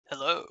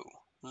Hello,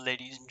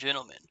 ladies and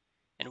gentlemen,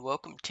 and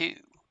welcome to,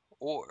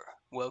 or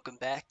welcome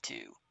back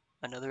to,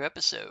 another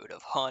episode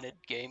of Haunted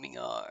Gaming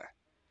R.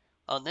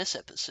 On this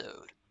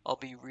episode, I'll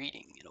be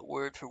reading in a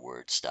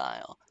word-for-word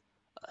style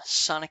a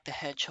Sonic the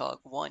Hedgehog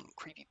 1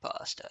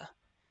 creepypasta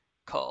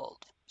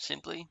called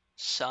simply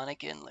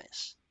Sonic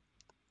Endless.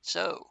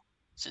 So,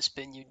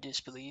 suspend your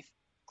disbelief,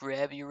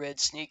 grab your red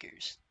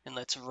sneakers, and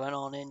let's run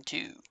on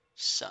into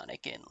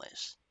Sonic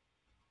Endless.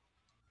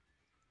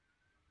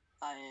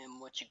 I am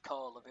what you'd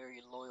call a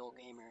very loyal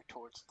gamer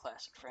towards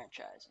classic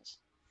franchises,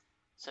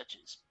 such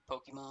as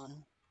Pokemon,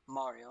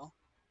 Mario,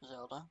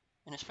 Zelda,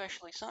 and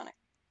especially Sonic,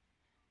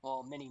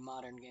 while many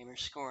modern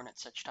gamers scorn at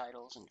such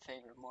titles in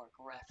favor of more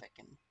graphic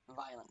and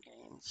violent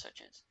games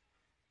such as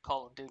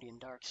Call of Duty and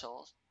Dark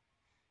Souls.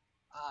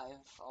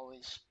 I've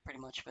always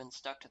pretty much been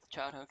stuck to the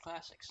childhood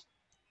classics.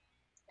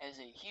 As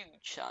a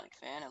huge Sonic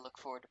fan, I look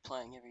forward to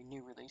playing every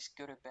new release,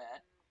 good or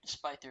bad,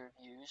 despite the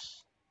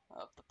reviews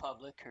of the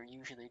public who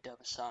usually dub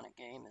a Sonic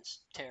game as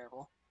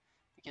terrible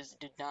because it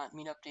did not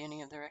meet up to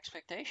any of their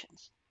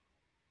expectations.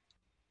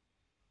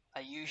 I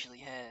usually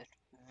had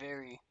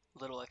very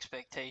little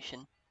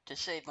expectation to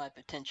save my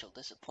potential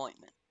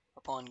disappointment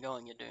upon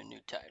going into a new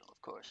title,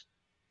 of course.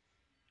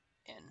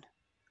 And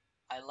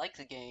I like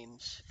the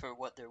games for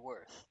what they're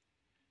worth.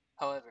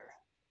 However,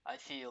 I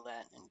feel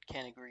that and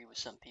can agree with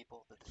some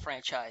people that the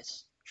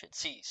franchise should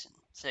cease and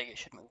Sega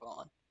should move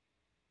on.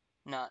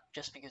 Not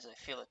just because I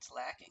feel it's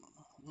lacking.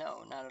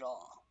 No, not at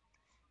all.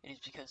 It is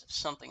because of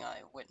something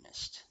I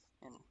witnessed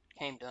and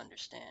came to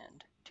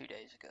understand 2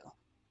 days ago.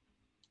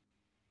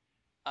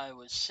 I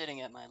was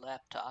sitting at my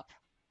laptop,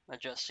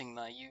 adjusting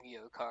my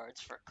Yu-Gi-Oh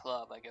cards for a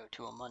club I go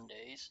to on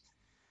Mondays,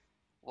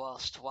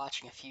 whilst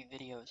watching a few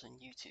videos on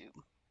YouTube,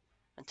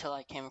 until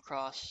I came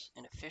across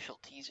an official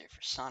teaser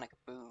for Sonic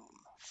Boom,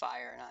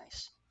 Fire and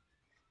Ice.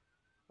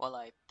 While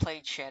I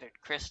played Shattered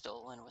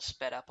Crystal and was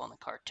sped up on the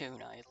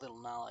cartoon, I had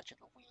little knowledge of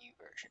the Wii U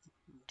version,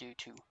 due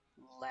to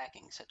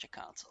lacking such a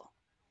console.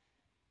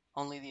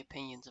 Only the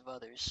opinions of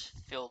others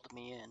filled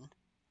me in,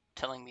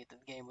 telling me that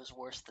the game was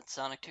worse than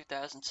Sonic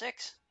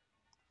 2006.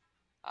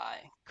 I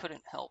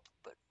couldn't help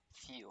but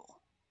feel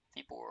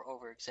people were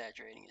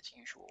over-exaggerating as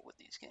usual with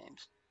these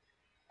games.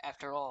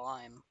 After all,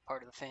 I'm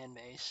part of the fan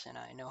base, and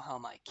I know how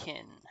my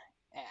kin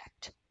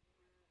act.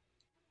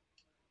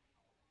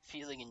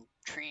 Feeling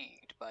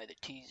intrigued by the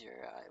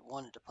teaser, I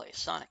wanted to play a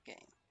Sonic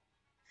game.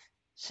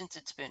 Since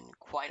it's been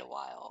quite a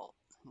while,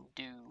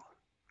 due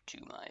to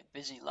my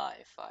busy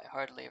life, I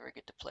hardly ever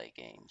get to play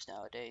games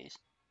nowadays,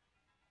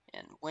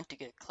 and went to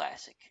get a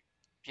classic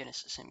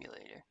Genesis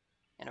emulator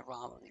and a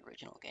ROM of the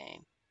original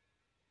game.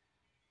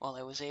 While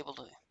I was able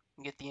to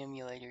get the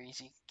emulator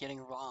easy,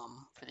 getting a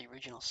ROM for the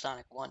original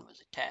Sonic 1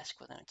 was a task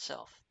within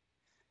itself,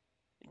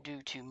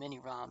 due to many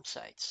ROM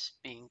sites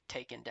being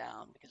taken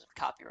down because of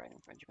copyright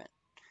infringement,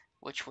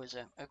 which was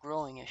a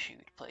growing issue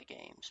to play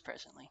games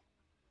presently.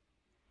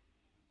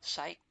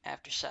 Site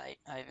after site,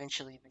 I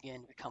eventually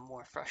began to become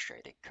more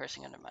frustrated,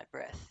 cursing under my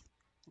breath,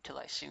 until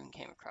I soon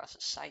came across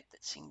a site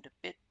that seemed a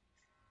bit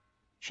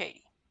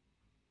shady.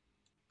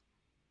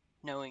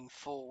 Knowing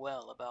full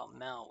well about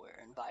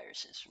malware and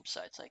viruses from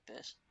sites like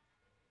this,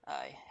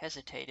 I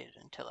hesitated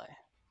until I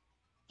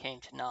came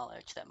to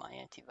knowledge that my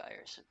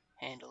antivirus would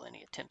handle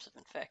any attempts of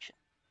infection.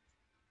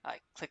 I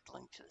clicked the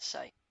link to the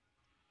site.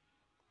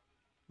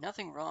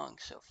 Nothing wrong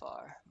so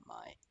far.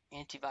 My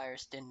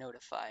antivirus didn't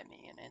notify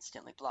me and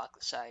instantly blocked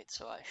the site,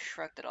 so I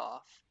shrugged it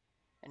off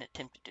and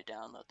attempted to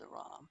download the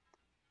ROM.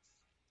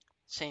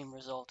 Same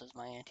result as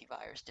my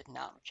antivirus did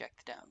not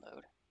reject the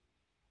download.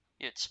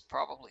 It's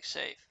probably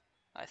safe,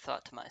 I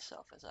thought to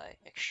myself as I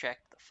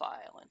extracted the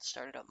file and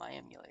started up my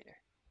emulator.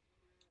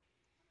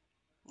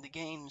 The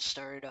game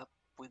started up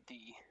with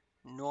the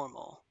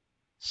normal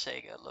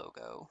Sega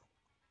logo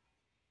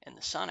and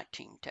the Sonic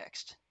Team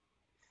text.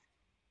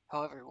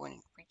 However, when it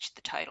reached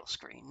the title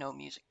screen, no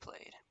music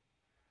played.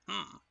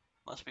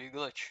 Must be a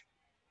glitch,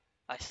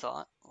 I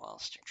thought,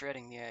 whilst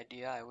dreading the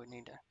idea I would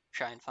need to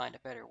try and find a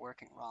better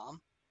working ROM,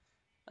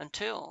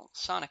 until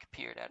Sonic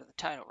appeared out of the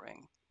title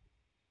ring.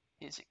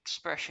 His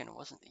expression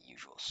wasn't the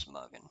usual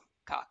smug and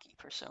cocky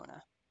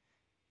persona.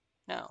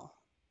 No,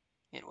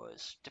 it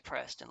was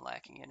depressed and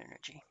lacking in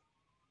energy.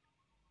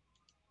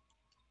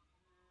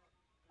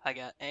 I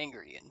got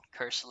angry and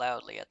cursed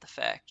loudly at the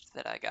fact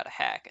that I got a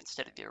hack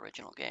instead of the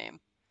original game,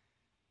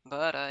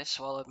 but I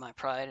swallowed my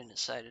pride and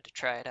decided to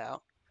try it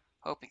out,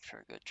 hoping for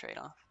a good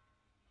trade-off.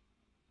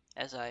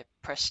 As I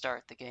pressed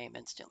start, the game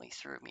instantly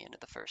threw me into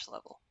the first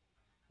level,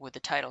 with the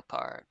title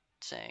card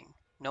saying,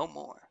 "No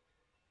more."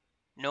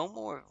 No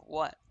more of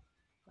what?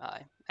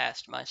 I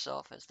asked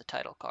myself as the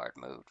title card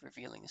moved,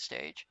 revealing the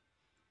stage,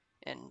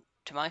 and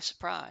to my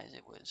surprise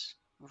it was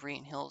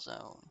Green Hill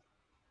Zone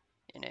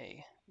in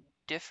a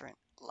different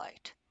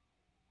light.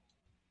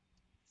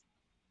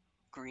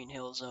 Green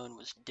Hill Zone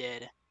was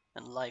dead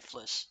and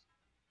lifeless.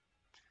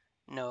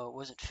 No, it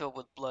wasn't filled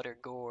with blood or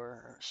gore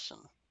or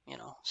some,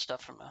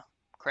 stuff from a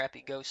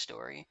crappy ghost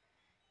story.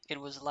 It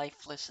was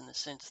lifeless in the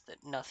sense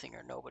that nothing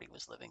or nobody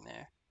was living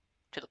there,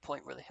 to the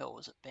point where the hill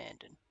was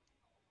abandoned.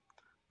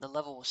 The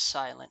level was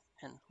silent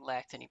and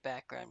lacked any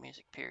background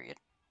music, period.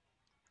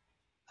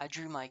 I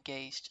drew my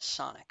gaze to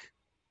Sonic.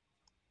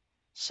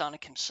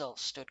 Sonic himself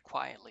stood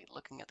quietly,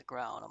 looking at the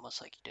ground almost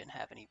like he didn't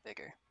have any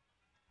vigor,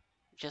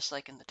 just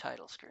like in the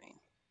title screen.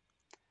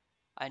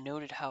 I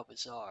noted how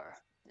bizarre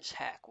this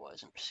hack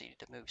was and proceeded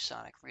to move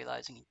Sonic,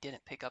 realizing he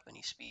didn't pick up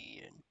any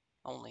speed and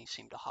only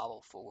seemed to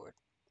hobble forward.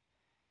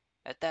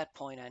 At that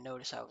point, I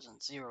noticed I was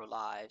on 0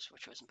 lives,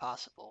 which was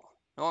impossible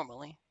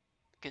normally,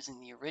 because in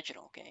the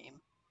original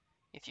game,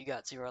 if you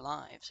got 0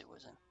 lives, it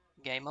was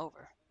a game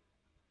over,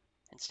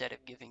 instead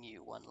of giving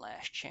you one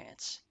last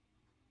chance.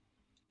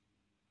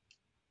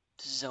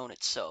 The zone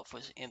itself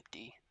was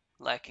empty,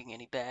 lacking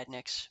any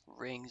badniks,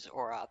 rings,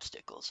 or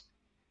obstacles.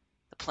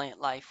 The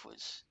plant life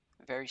was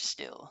very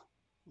still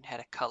and had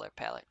a color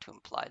palette to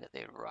imply that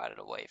they had rotted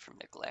away from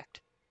neglect.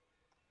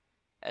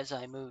 As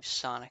I moved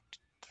Sonic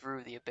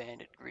through the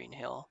abandoned green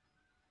hill,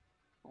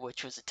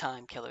 which was a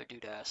time killer due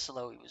to how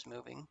slow he was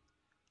moving,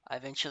 I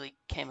eventually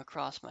came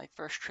across my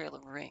first trail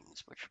of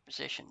rings, which were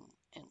positioned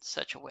in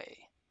such a way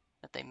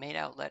that they made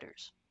out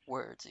letters,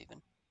 words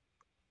even.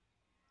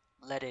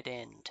 Let it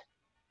end.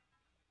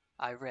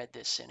 I read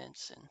this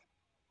sentence and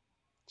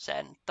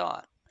sat in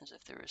thought, as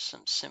if there was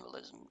some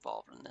symbolism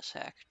involved in this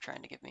hack,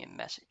 trying to give me a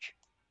message.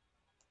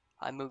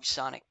 I moved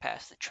Sonic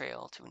past the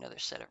trail to another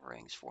set of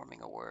rings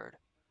forming a word.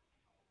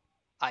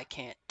 I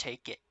can't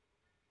take it.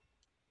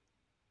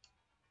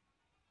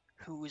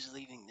 Who was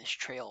leaving this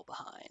trail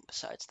behind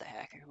besides the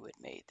hacker who had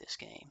made this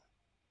game?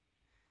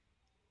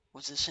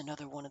 Was this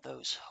another one of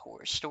those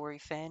horror story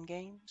fan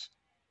games?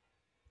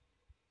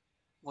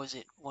 Was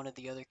it one of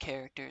the other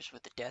characters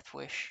with the death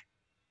wish?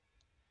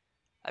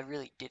 I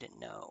really didn't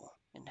know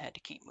and had to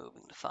keep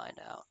moving to find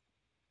out.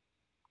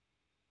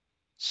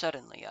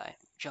 Suddenly, I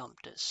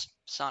jumped as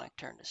Sonic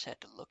turned his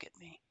head to look at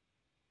me.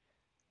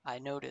 I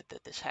noted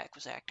that this hack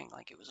was acting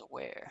like it was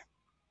aware,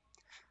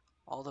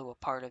 although a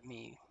part of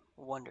me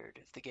wondered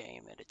if the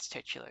game and its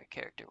titular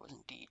character was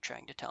indeed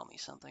trying to tell me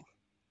something.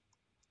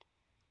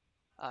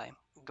 I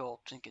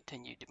gulped and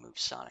continued to move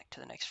Sonic to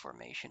the next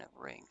formation of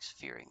rings,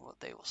 fearing what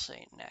they will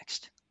say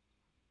next.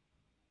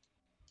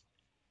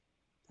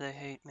 They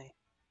hate me.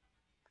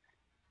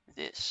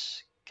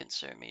 This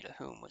concerned me to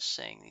whom was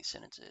saying these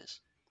sentences.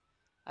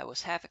 I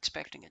was half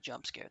expecting a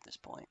jump scare at this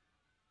point,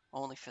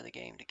 only for the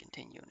game to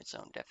continue in its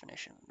own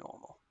definition of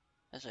normal,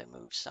 as I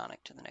moved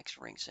Sonic to the next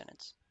ring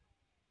sentence.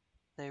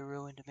 They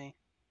ruined me.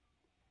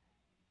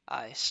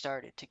 I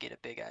started to get a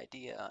big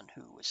idea on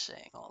who was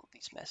saying all of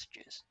these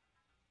messages.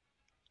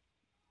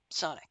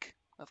 Sonic,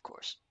 of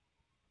course.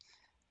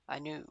 I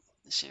knew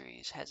the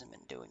series hasn't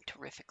been doing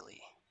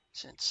terrifically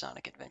since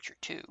Sonic Adventure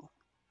 2.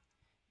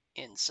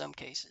 In some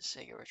cases,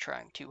 Sega were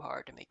trying too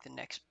hard to make the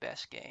next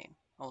best game,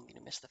 only to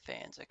miss the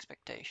fans'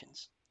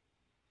 expectations.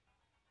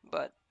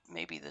 But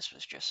maybe this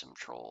was just some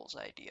troll's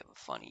idea of a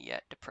funny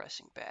yet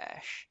depressing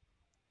bash.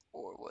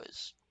 Or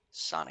was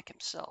Sonic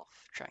himself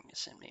trying to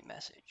send me a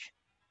message?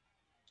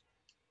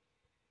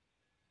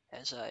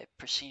 As I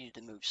proceeded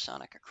to move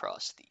Sonic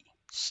across the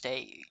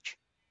stage,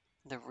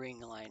 the ring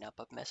lineup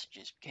of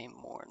messages became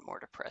more and more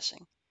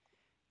depressing.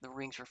 The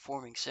rings were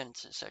forming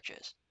sentences such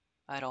as,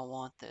 I don't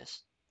want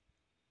this,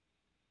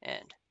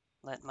 and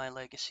let my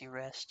legacy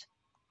rest.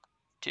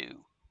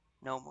 2.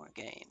 No more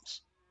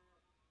games.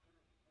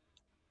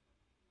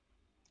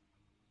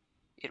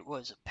 It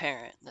was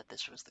apparent that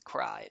this was the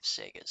cry of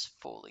Sega's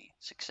fully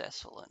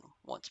successful and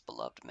once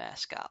beloved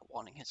mascot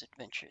wanting his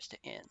adventures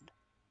to end,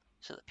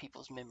 so that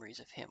people's memories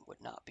of him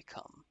would not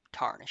become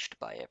tarnished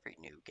by every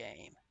new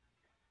game.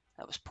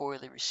 That was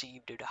poorly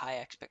received due to high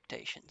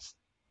expectations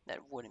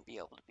that wouldn't be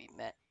able to be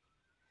met.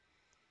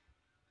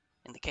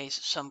 In the case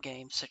of some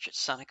games such as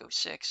Sonic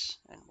 06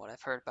 and what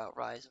I've heard about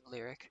Rise of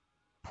Lyric,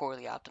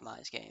 poorly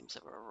optimized games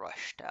that were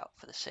rushed out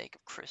for the sake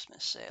of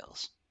Christmas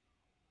sales.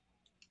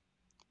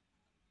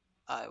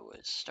 I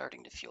was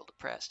starting to feel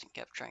depressed and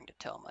kept trying to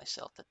tell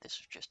myself that this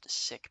was just a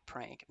sick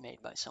prank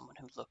made by someone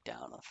who looked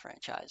down on the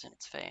franchise and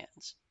its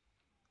fans.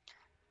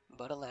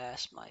 But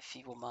alas, my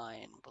feeble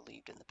mind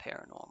believed in the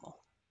paranormal.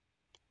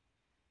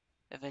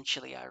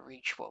 Eventually I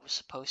reached what was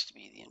supposed to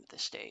be the end of the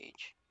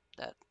stage.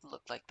 That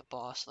looked like the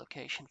boss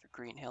location for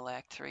Green Hill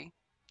Act 3.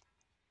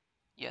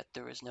 Yet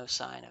there was no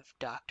sign of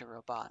Dr.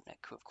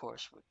 Robotnik, who of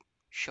course would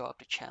show up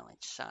to challenge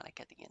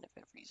Sonic at the end of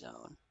every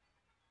zone.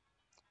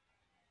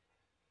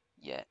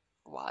 Yet,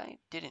 why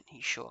didn't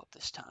he show up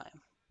this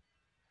time?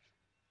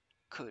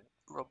 Could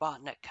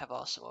Robotnik have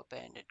also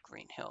abandoned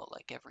Green Hill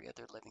like every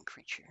other living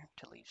creature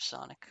to leave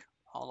Sonic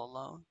all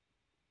alone?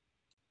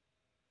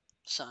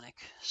 Sonic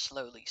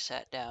slowly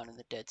sat down in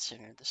the dead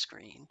center of the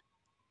screen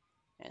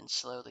and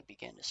slowly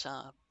began to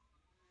sob.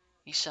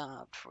 He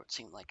sobbed for what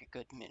seemed like a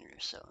good minute or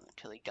so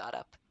until he got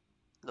up,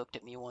 looked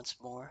at me once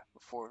more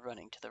before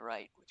running to the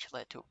right, which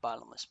led to a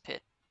bottomless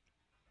pit.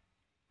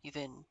 He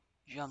then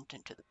jumped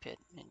into the pit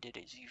and did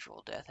his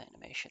usual death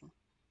animation.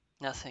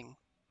 Nothing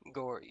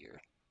gory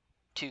or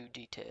too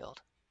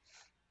detailed.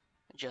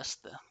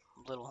 Just the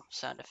little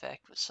sound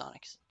effect with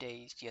Sonic's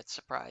dazed yet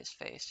surprised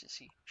face as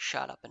he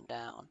shot up and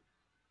down.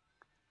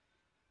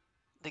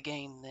 The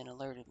game then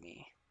alerted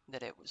me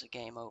that it was a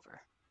game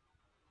over.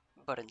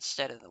 But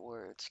instead of the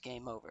words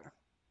game over,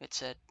 it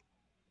said,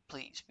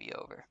 please be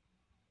over,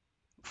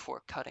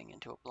 before cutting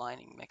into a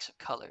blinding mix of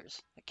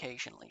colors,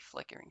 occasionally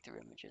flickering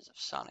through images of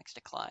Sonic's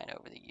decline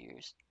over the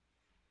years,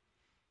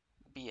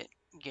 be it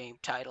game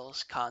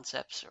titles,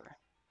 concepts, or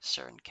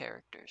certain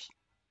characters.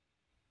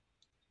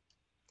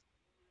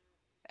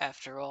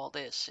 After all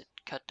this, it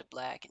cut to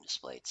black and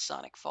displayed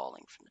Sonic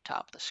falling from the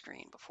top of the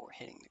screen before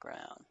hitting the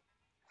ground.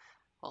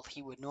 While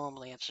he would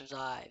normally have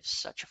survived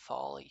such a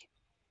fall, he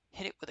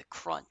hit it with a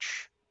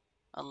crunch,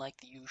 unlike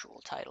the usual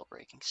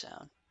title-breaking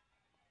sound.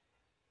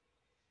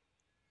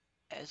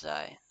 As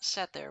I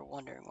sat there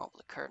wondering what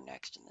would occur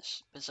next in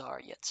this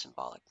bizarre yet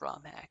symbolic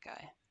ROM hack,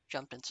 I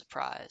jumped in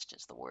surprise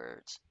as the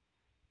words,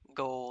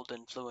 "Gold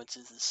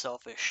influences the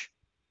selfish,"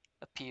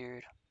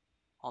 appeared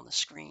on the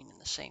screen in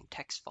the same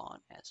text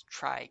font as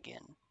 "Try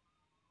Again"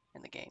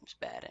 in the game's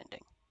bad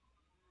ending.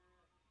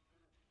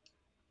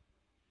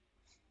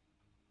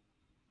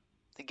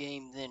 The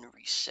game then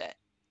reset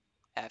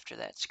after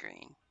that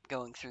screen,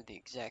 going through the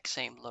exact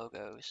same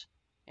logos,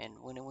 and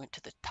when it went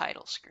to the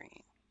title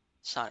screen,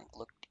 Sonic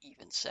looked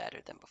even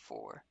sadder than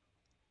before,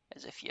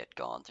 as if he had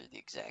gone through the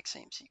exact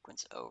same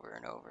sequence over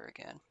and over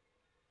again.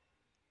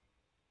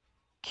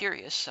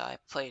 Curious, I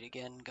played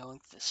again, going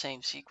through the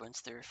same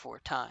sequence 3 or 4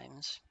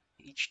 times.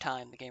 Each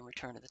time the game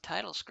returned to the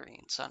title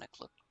screen, Sonic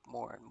looked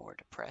more and more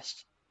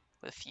depressed,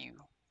 with a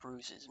few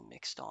bruises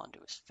mixed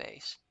onto his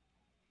face.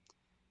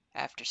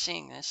 After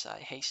seeing this, I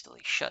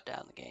hastily shut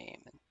down the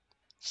game and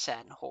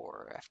sat in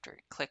horror after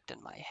it clicked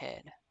in my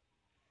head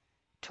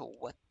to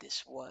what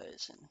this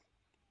was and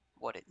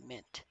what it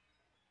meant.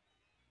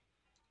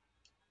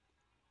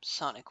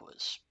 Sonic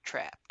was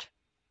trapped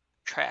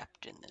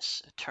in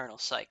this eternal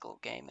cycle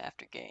game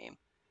after game,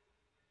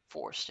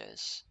 forced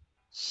as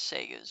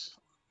Sega's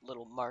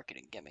little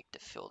marketing gimmick to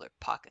fill their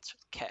pockets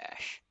with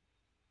cash.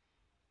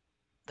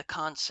 The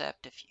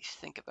concept, if you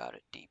think about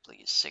it deeply,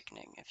 is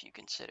sickening if you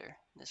consider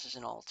this is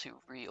an all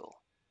too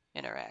real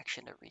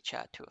interaction to reach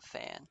out to a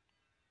fan,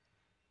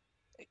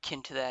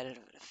 akin to that of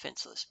a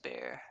defenseless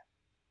bear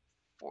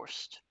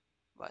forced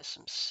by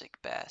some sick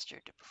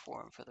bastard to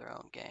perform for their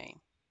own gain.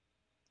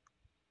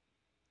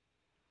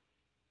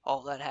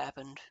 All that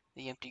happened,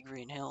 the empty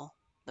green hill,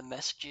 the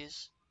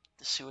messages,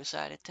 the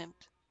suicide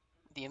attempt,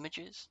 the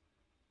images,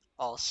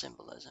 all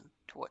symbolism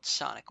to what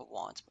Sonic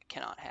wants but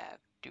cannot have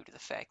due to the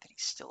fact that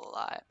he's still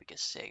alive because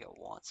Sega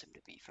wants him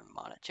to be for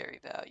monetary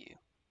value.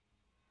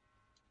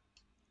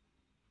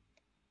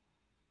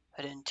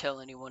 I didn't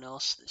tell anyone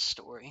else this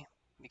story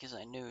because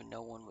I knew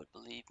no one would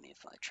believe me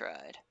if I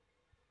tried.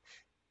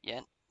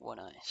 Yet, when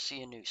I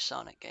see a new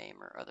Sonic game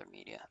or other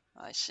media,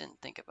 I sit and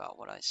think about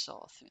what I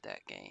saw through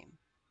that game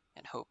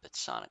and hope that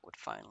Sonic would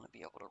finally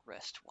be able to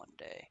rest one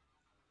day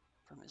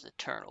from his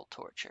eternal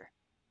torture.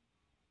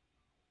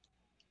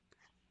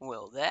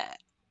 Well,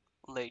 that,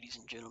 ladies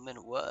and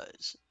gentlemen,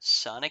 was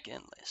Sonic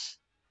Endless,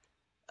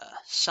 a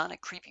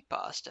Sonic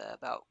creepypasta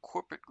about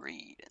corporate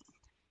greed and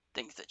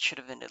things that should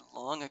have ended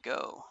long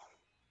ago.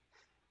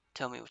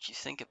 Tell me what you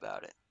think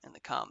about it in the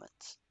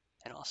comments,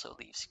 and also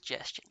leave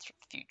suggestions for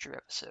future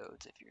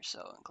episodes if you're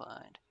so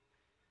inclined.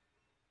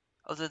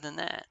 Other than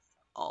that,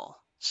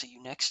 I'll see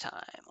you next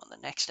time on the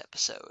next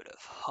episode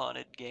of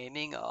Haunted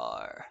Gaming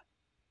R.